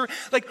culture.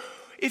 Like,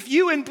 if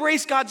you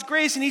embrace God's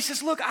grace and he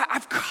says, look,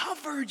 I've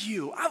covered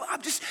you.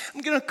 I'm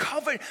going to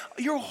cover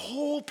your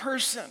whole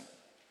person.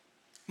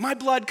 My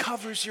blood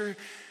covers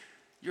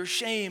your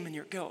shame and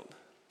your guilt.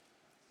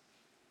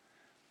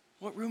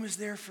 What room is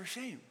there for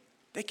shame?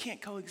 They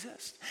can't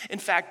coexist. In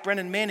fact,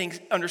 Brennan Manning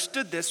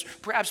understood this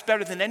perhaps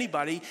better than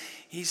anybody.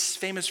 He's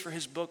famous for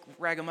his book,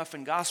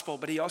 Ragamuffin Gospel,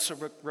 but he also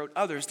wrote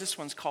others. This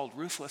one's called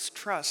Ruthless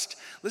Trust.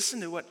 Listen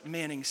to what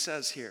Manning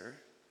says here.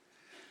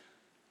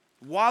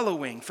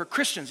 Wallowing, for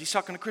Christians, he's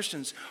talking to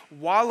Christians,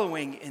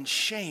 wallowing in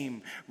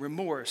shame,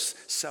 remorse,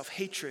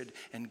 self-hatred,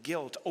 and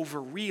guilt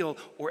over real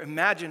or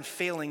imagined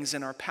failings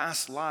in our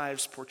past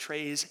lives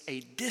portrays a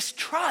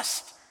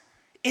distrust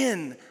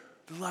in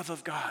the love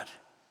of God.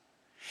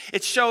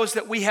 It shows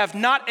that we have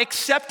not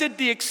accepted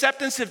the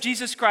acceptance of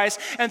Jesus Christ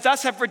and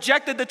thus have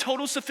rejected the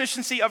total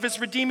sufficiency of his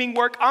redeeming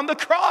work on the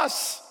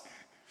cross.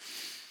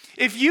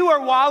 If you are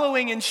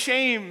wallowing in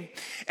shame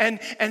and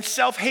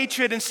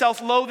self-hatred and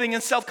self-loathing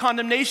and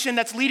self-condemnation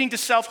that's leading to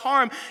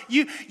self-harm,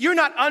 you're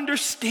not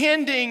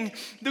understanding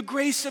the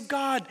grace of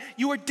God.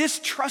 You are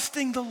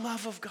distrusting the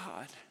love of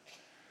God.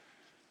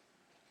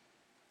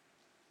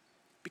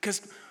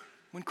 Because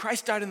when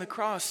Christ died on the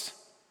cross,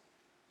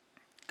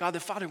 God the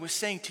Father was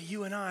saying to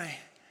you and I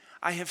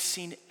have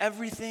seen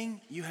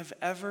everything you have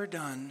ever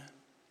done,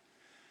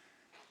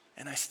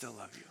 and I still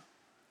love you.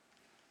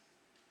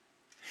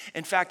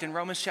 In fact, in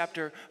Romans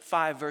chapter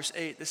 5, verse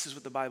 8, this is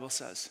what the Bible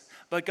says.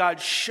 But God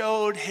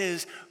showed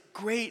his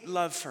great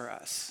love for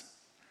us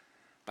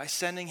by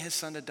sending his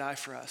son to die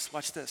for us.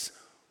 Watch this.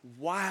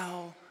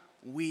 While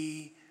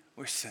we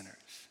were sinners.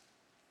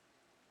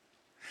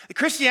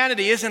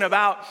 Christianity isn't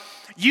about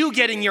you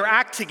getting your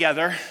act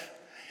together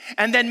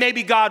and then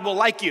maybe God will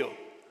like you.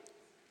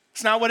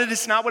 It's not what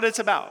it's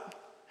about.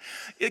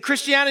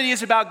 Christianity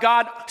is about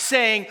God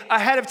saying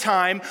ahead of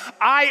time,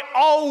 I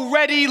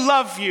already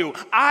love you.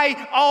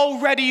 I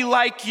already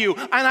like you.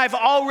 And I've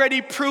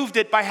already proved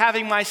it by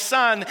having my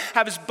son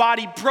have his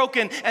body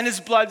broken and his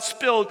blood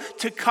spilled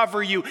to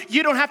cover you.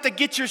 You don't have to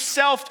get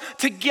yourself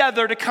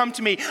together to come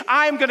to me.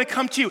 I'm going to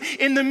come to you.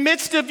 In the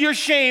midst of your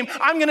shame,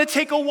 I'm going to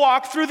take a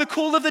walk through the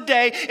cool of the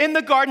day in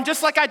the garden,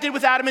 just like I did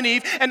with Adam and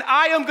Eve, and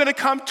I am going to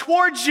come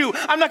towards you.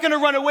 I'm not going to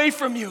run away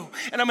from you.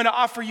 And I'm going to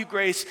offer you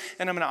grace,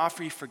 and I'm going to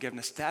offer you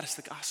forgiveness. That is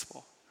the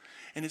gospel,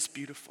 and it's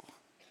beautiful.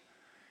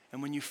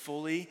 And when you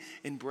fully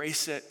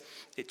embrace it,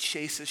 it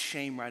chases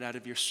shame right out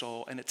of your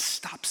soul, and it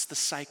stops the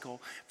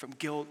cycle from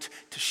guilt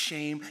to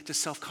shame to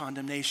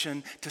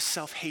self-condemnation to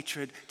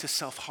self-hatred to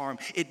self-harm.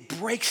 It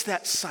breaks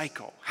that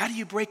cycle. How do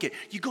you break it?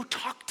 You go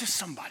talk to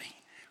somebody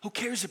who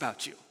cares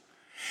about you,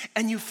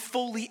 and you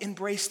fully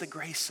embrace the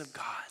grace of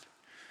God.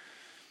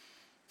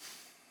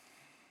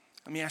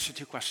 Let me ask you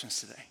 2 questions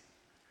today.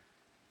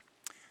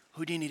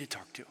 Who do you need to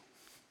talk to?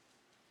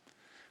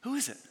 Who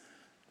is it?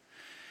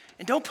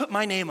 And don't put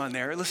my name on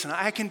there. Listen,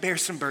 I can bear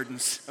some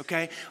burdens,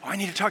 okay? Oh, I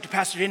need to talk to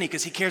Pastor Denny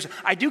because he cares.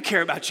 I do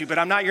care about you, but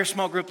I'm not your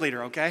small group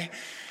leader, okay?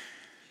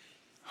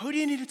 Who do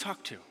you need to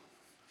talk to?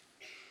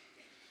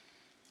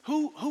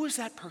 Who is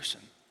that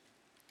person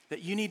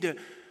that you need to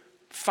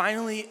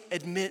finally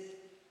admit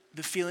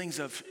the feelings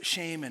of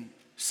shame and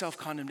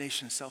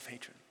self-condemnation and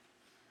self-hatred?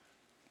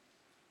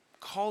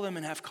 Call them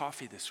and have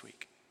coffee this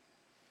week.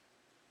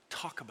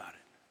 Talk about it.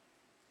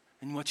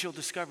 And what you'll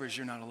discover is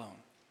you're not alone.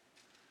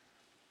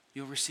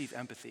 You'll receive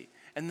empathy.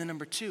 And then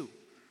number 2,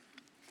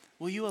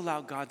 will you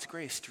allow God's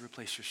grace to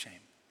replace your shame?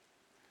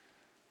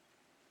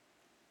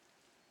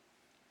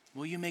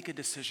 Will you make a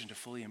decision to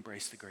fully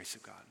embrace the grace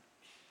of God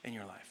in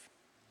your life?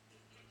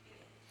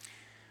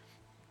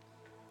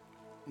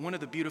 One of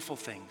the beautiful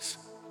things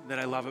that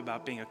I love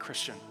about being a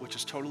Christian, which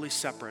is totally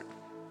separate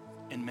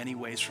in many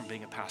ways from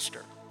being a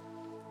pastor.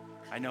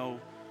 I know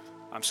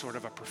I'm sort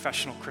of a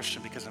professional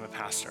Christian because I'm a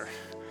pastor,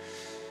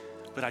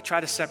 but I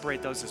try to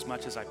separate those as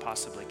much as I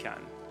possibly can.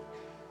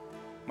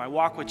 My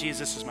walk with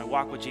Jesus is my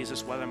walk with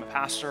Jesus, whether I'm a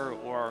pastor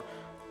or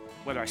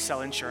whether I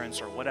sell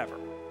insurance or whatever.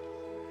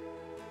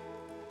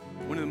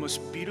 One of the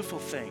most beautiful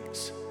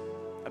things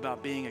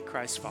about being a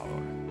Christ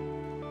follower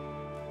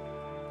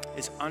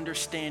is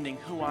understanding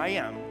who I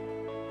am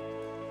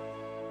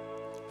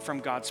from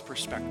God's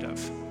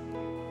perspective.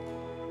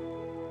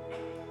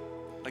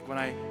 Like when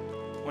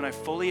I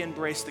fully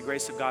embraced the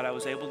grace of God, I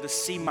was able to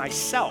see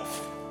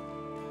myself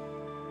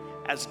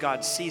as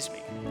God sees me,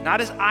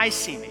 not as I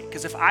see me.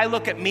 Because if I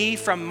look at me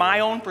from my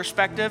own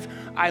perspective,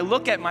 I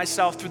look at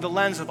myself through the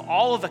lens of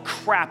all of the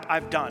crap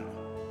I've done.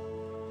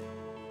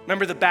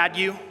 Remember the bad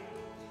you?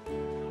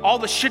 All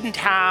the shouldn't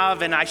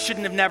have, and I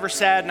shouldn't have never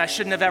said, and I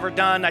shouldn't have ever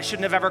done, I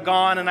shouldn't have ever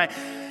gone, and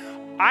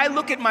I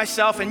look at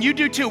myself, and you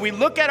do too. We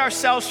look at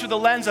ourselves through the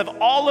lens of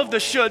all of the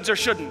shoulds or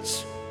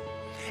shouldn'ts.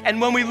 And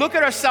when we look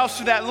at ourselves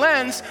through that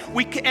lens,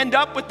 we end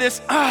up with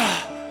this,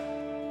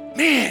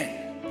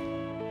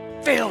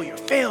 failure,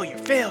 failure,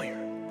 failure.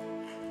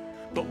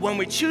 But when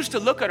we choose to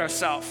look at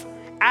ourselves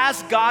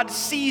as God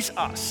sees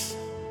us,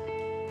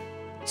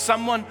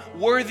 someone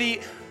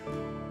worthy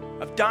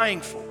of dying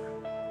for,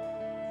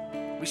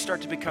 we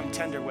start to become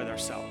tender with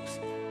ourselves.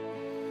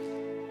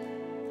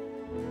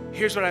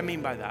 Here's what I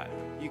mean by that.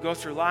 You go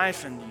through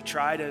life and you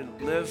try to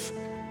live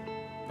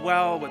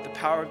well with the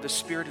power of the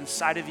Spirit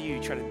inside of you.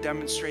 You try to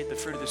demonstrate the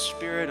fruit of the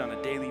Spirit on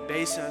a daily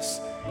basis,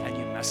 and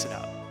you mess it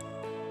up.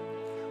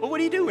 Well, what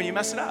do you do when you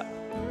mess it up?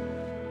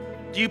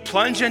 Do you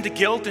plunge into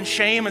guilt and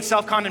shame and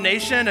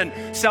self-condemnation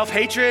and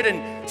self-hatred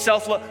and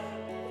self-love?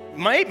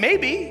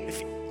 Maybe,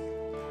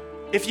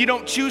 if you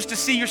don't choose to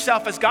see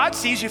yourself as God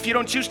sees you, if you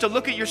don't choose to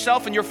look at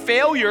yourself and your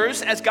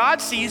failures as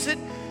God sees it,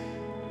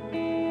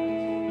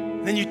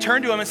 then you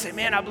turn to Him and say,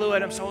 man, I blew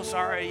it, I'm so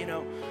sorry,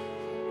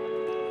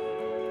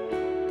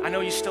 I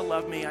know you still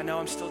love me. I know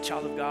I'm still a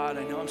child of God.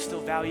 I know I'm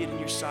still valued in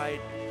your sight.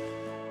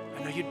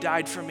 I know you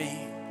died for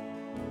me.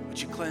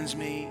 Would you cleanse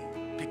me,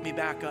 pick me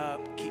back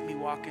up, keep me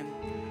walking?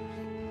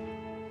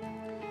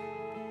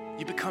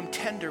 You become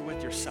tender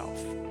with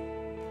yourself.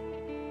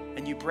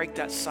 And you break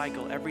that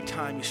cycle every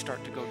time you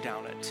start to go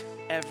down it.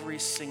 Every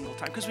single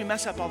time. Because we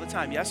mess up all the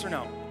time, yes or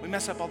no? We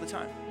mess up all the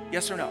time,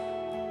 yes or no?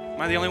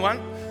 Am I the only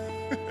one?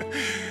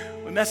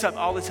 We mess up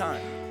all the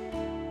time.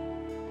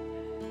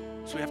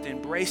 So we have to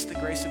embrace the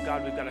grace of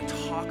God. We've got to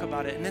talk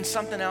about it. And then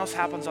something else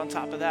happens on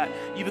top of that.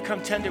 You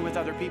become tender with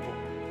other people.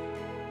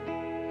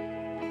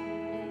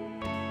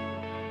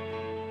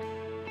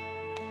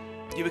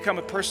 You become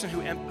a person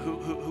who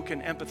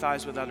can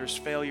empathize with others'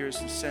 failures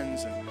and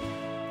sins. And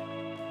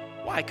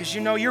why? Because you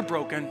know you're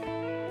broken.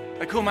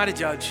 Like, who am I to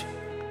judge?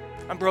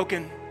 I'm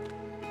broken.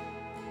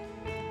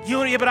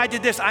 Yeah, but I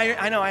did this.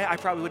 I know I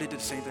probably would have did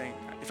the same thing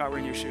if I were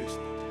in your shoes.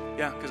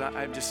 Yeah, because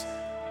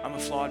I'm a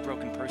flawed,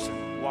 broken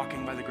person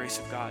walking by the grace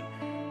of God.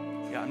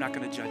 Yeah, I'm not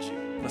going to judge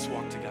you. Let's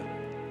walk together.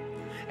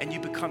 And you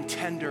become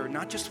tender,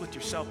 not just with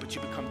yourself, but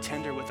you become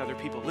tender with other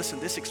people. Listen,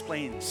 this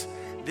explains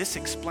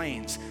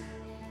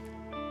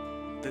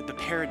the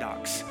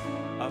paradox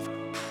of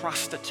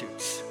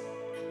prostitutes,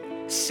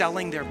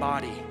 selling their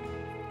body,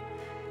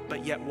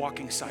 but yet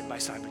walking side by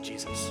side with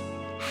Jesus.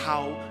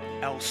 How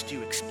else do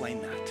you explain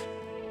that?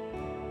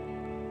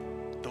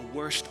 The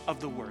worst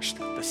of the worst,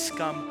 the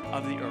scum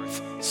of the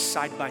earth,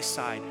 side by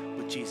side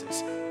with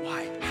Jesus.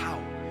 Why? How?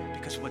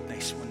 Because when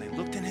they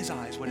looked in his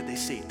eyes, what did they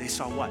see? They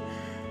saw what?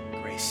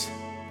 Grace,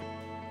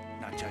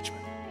 not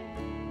judgment.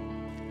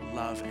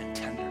 Love and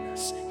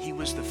tenderness. He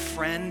was the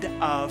friend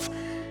of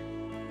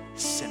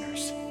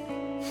sinners.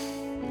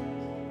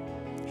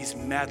 He's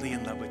madly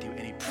in love with you,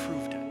 and he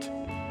proved it.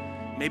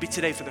 Maybe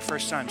today, for the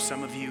first time,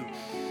 some of you,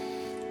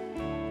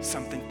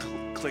 something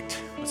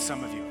clicked with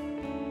some of you.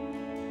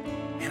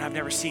 Man, I've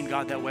never seen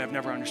God that way. I've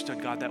never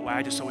understood God that way.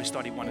 I just always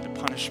thought he wanted to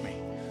punish me.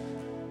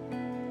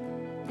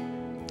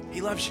 He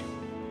loves you.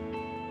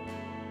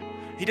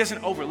 He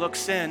doesn't overlook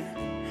sin.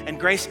 And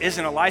grace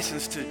isn't a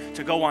license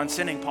to go on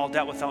sinning. Paul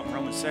dealt with that in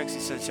Romans 6. He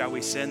said, shall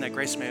we sin that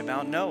grace may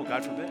abound? No,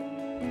 God forbid.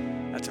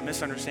 That's a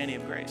misunderstanding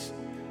of grace.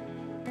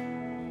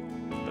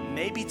 But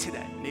maybe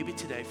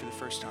today, for the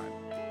first time,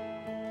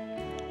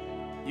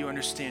 you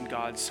understand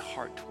God's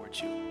heart towards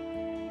you.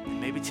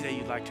 And maybe today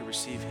you'd like to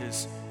receive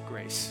his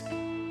grace.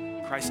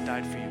 Christ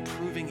died for you,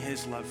 proving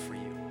his love for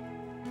you.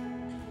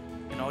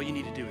 And all you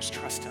need to do is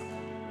trust him.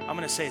 I'm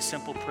going to say a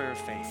simple prayer of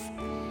faith.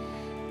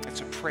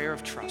 It's a prayer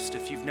of trust.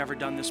 If you've never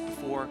done this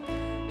before,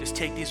 just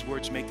take these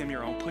words, make them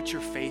your own. Put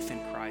your faith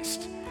in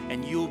Christ,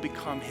 and you'll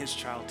become his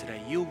child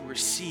today. You'll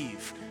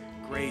receive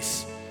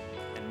grace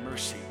and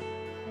mercy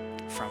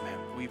from him.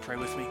 Will you pray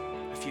with me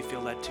if you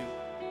feel led to?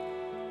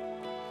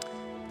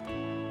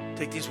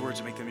 Take these words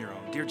and make them your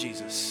own. Dear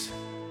Jesus,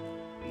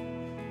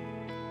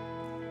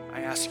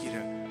 I ask you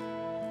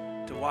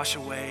to wash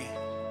away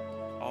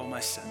all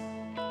my sin,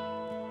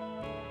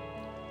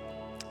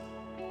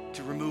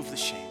 to remove the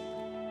shame.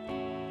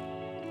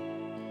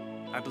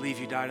 I believe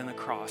you died on the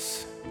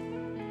cross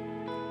and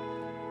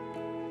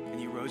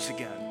you rose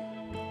again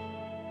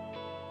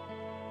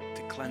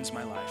to cleanse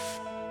my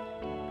life,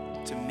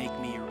 to make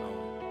me your own.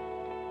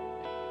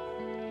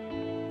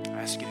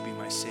 I ask you to be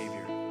my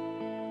Savior.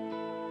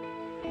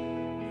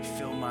 You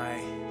fill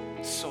my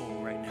soul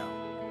right now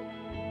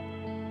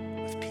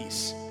with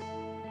peace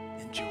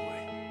and joy,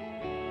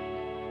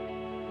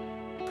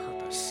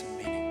 purpose and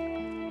meaning.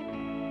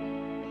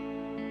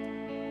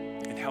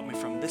 And help me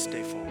from this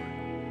day forward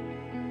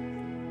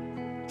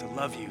to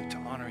love you, to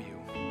honor you,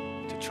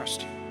 to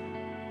trust you.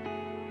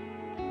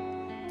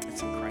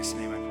 It's in Christ's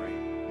name I pray.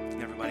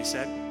 And everybody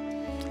said,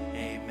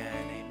 amen.